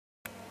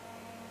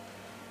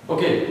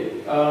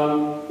Okay,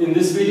 in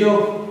this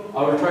video,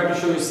 I will try to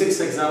show you 6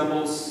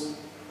 examples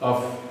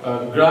of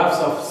graphs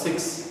of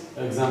 6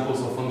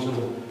 examples of functions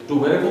of 2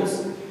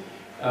 variables.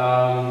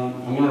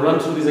 I'm going to run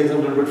through these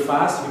examples a little bit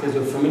fast because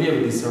you're familiar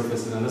with these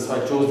surfaces, and that's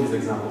why I chose these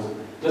examples.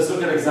 Let's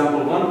look at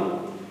example 1.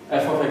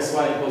 F of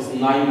xy equals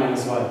 9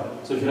 minus y.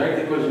 So if you write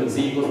the equation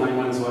z equals 9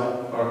 minus y,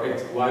 or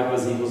y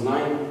plus z equals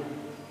 9,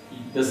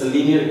 there's a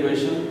linear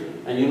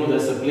equation, and you know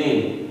there's a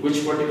plane.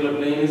 Which particular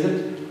plane is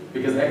it?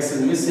 Because x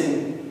is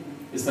missing,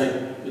 it's like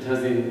it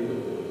has the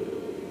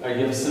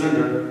idea of a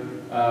cylinder.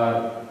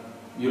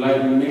 You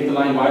make the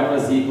line y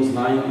plus z equals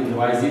 9 in the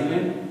yz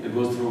plane. It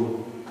goes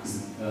through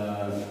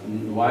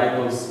y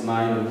equals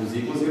 9 and z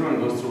equals 0, and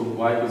goes through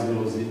y equals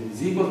 0,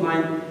 z equals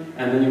 9,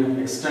 and then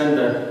you extend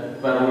that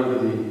parallel to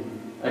the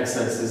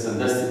x-axis,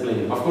 and that's the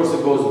plane. Of course,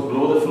 it goes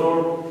below the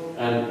floor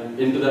and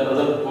into that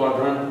other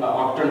quadrant,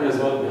 octant as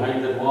well,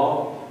 behind that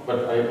wall,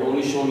 but I've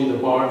only shown you the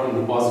part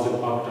in the positive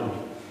octant.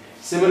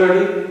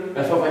 Similarly,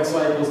 f of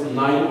xy equals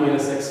 9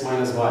 minus x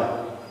minus y.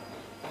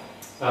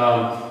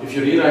 If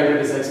you rewrite it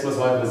as x plus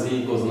y plus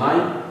z equals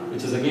 9,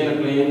 which is again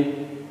a plane.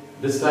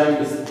 This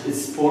time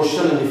its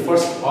portion in the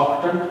first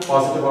octant,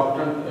 positive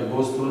octant,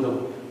 goes through the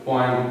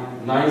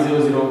point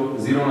 900,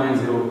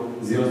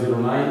 090,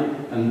 009,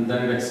 and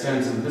then it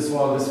extends into this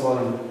wall,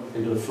 and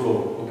into the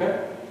floor.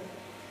 Okay?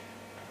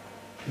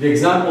 The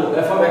example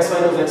f of xy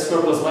equals x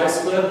squared plus y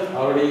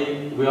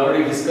squared, we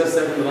already discussed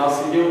that in the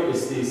last video.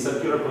 It's the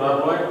circular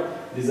paraboloid.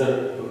 These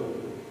are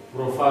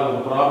profile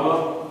of the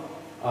parabola.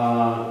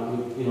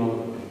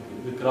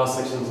 The cross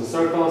sections of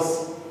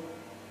circles.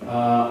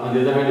 On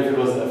the other hand, if it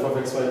was f of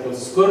xy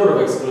equals square root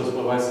of x squared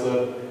plus y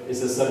squared,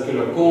 it's a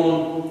circular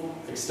cone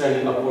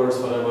extending upwards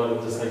forever,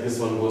 just like this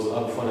one goes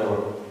up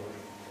forever.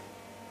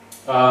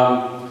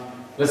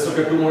 Let's look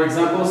at 2 more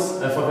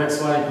examples. F of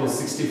xy equals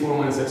 64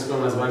 minus x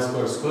squared minus y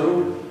squared square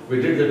root.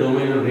 We did the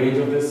domain and range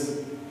of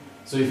this.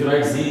 So if you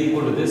write z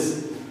equal to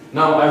this,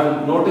 now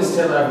I've noticed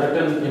here I've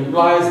written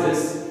implies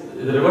this.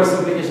 The reverse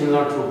implication is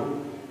not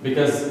true,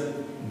 because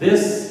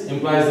this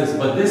implies this,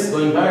 but this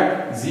going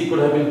back, z could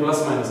have been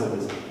plus minus of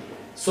this.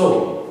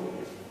 So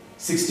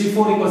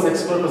 64 equals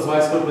x squared plus y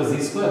squared plus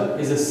z squared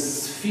is a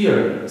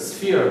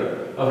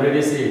sphere of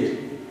radius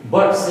 8.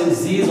 But since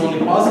z is only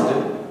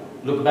positive,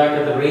 look back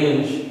at the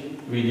range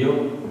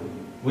video,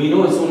 we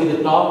know it's only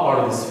the top part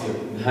of the sphere,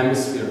 the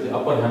hemisphere, the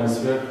upper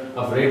hemisphere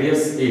of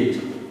radius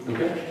 8.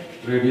 Okay?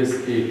 Radius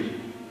 8.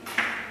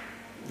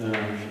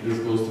 This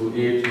goes through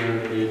 8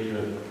 here, 8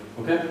 here.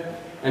 Okay?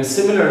 And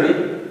similarly,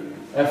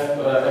 f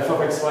of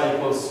xy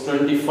equals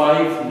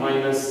 25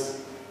 minus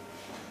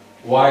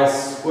y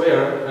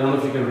squared. I don't know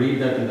if you can read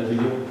that in the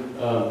video.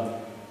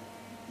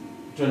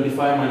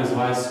 25 minus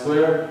y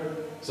squared.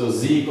 So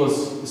z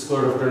equals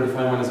square root of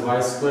 25 minus y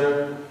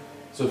squared.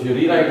 So if you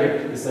rewrite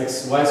it, it's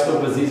x y squared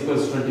plus z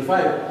equals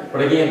 25.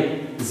 But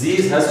again,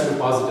 z has to be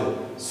positive.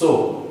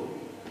 So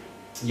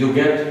you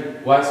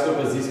get y squared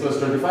plus z equals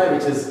 25,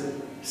 which is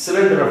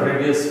cylinder of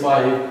radius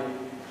 5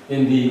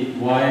 in the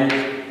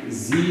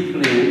yz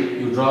plane.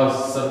 You draw a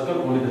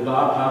circle, only the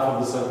top half of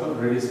the circle,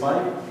 radius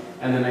 5,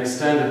 and then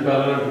extend it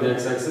parallel to the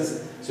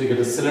x-axis. So you get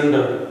a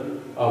cylinder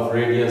of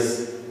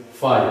radius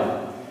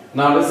 5.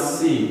 Now let's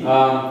see.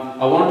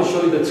 I want to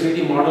show you the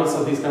 3D models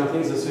of these kind of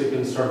things, just so you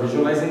can start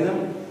visualizing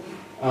them.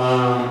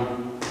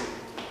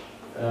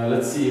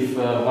 Let's see if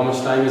how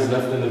much time is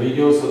left in the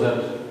video, so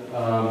that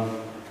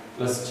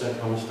let's check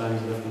how much time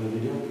is left in the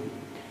video.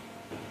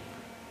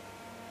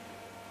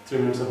 3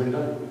 minutes have been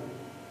done.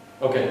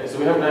 Okay, so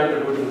we have time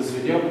to go to this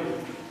video.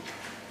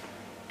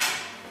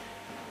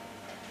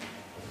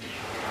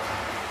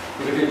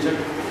 You can check.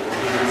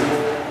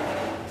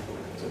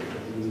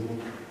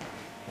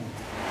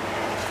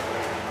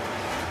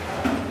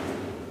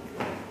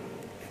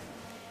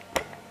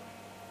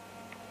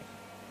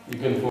 You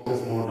can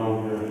focus more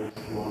down here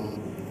if you want.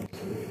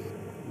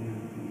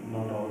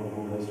 Not all the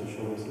board has to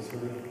show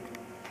necessarily.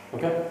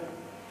 Okay?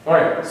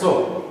 Alright,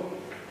 so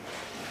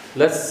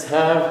let's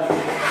have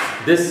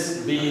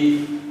this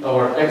be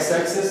our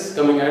x-axis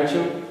coming at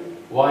you,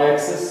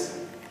 y-axis,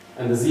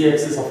 and the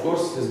z-axis, of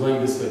course, is going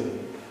this way.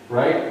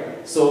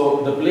 Right?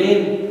 So the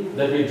plane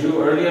that we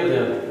drew earlier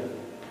there,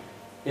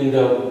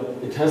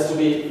 it has to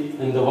be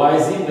in the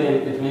yz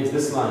plane, it makes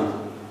this line.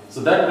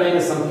 So that plane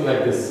is something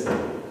like this.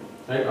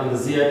 Right, on the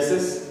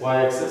z-axis,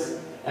 y-axis,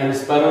 and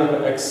it's parallel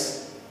to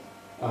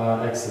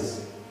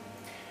x-axis.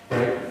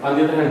 Right. On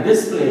the other hand,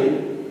 this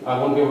plane, I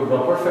won't be able to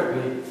draw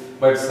perfectly,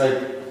 but it's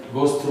like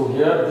goes through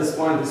here, this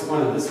point, and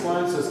this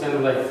point. So it's kind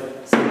of like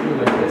something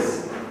like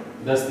this.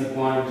 That's the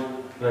point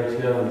right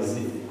here on the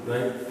z.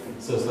 Right.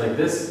 So it's like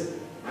this.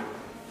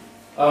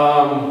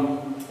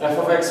 F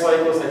of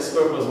xy equals x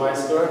squared plus y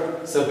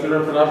squared,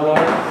 circular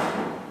paraboloid.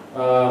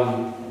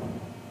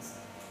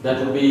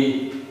 That would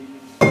be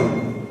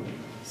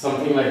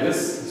something like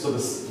this. So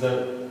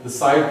the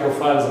side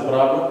profile is a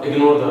parabola.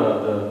 Ignore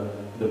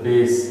the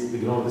base.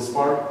 Ignore this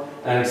part,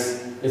 and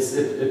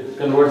it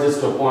converges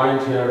to a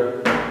point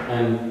here,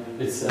 and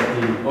it's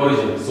at the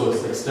origin. So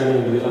it's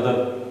extending to the other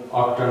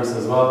octants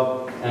as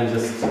well.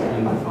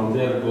 and from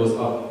there it goes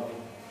up,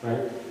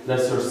 right?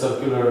 That's your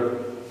circular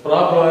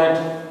paraboloid.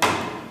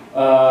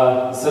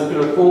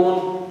 Circular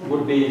cone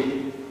would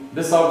be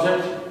this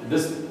object,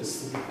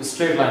 this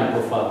straight line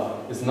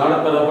profile. It's not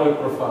a parabolic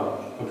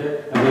profile,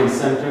 okay? Again,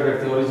 centered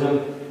at the origin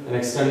and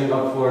extending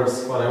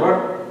upwards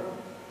forever.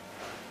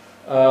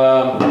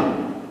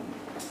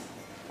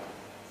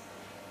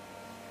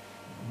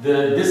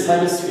 This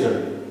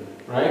hemisphere,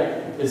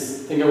 right,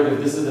 is, think of it,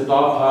 this is the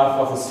top half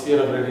of a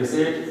sphere of radius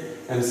 8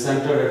 and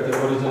centered at the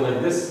origin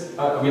like this.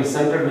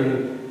 Centered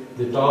meaning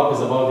the top is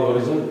above the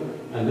origin,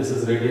 and this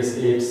is radius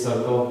 8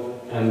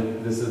 circle,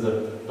 and this is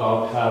the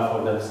top half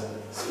of that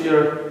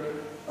sphere.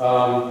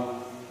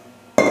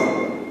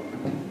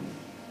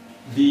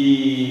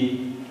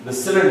 The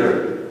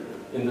cylinder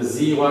in the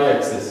ZY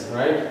axis,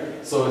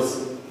 right? So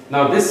it's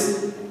now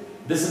this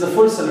is the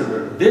full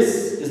cylinder.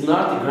 This is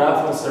not the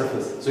graph of the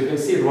surface. So you can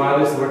see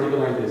wireless vertical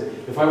like this.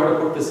 If I were to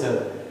put this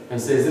here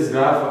and say, is this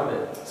graph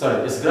of,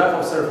 sorry, it's graph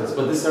of surface,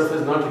 but this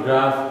surface is not the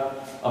graph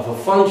of a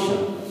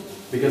function.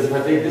 Because if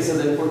I take this as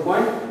an input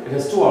point, it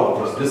has two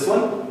outputs, this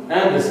one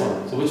and this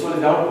one. So which one is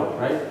the output,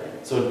 right?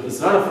 So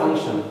it's not a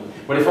function.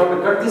 But if I were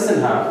to cut this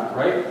in half,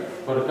 right?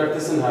 If I were to cut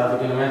this in half, you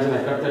can imagine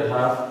I cut that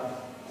half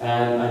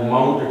and I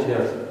mount it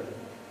here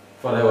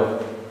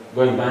forever,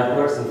 going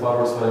backwards and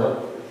forwards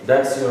forever.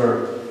 That's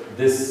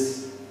this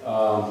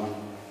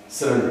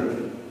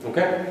cylinder.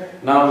 Okay?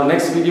 Now the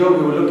next video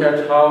we will look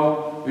at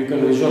how we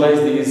can visualize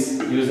these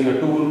using a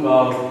tool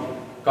called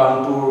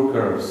contour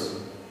curves.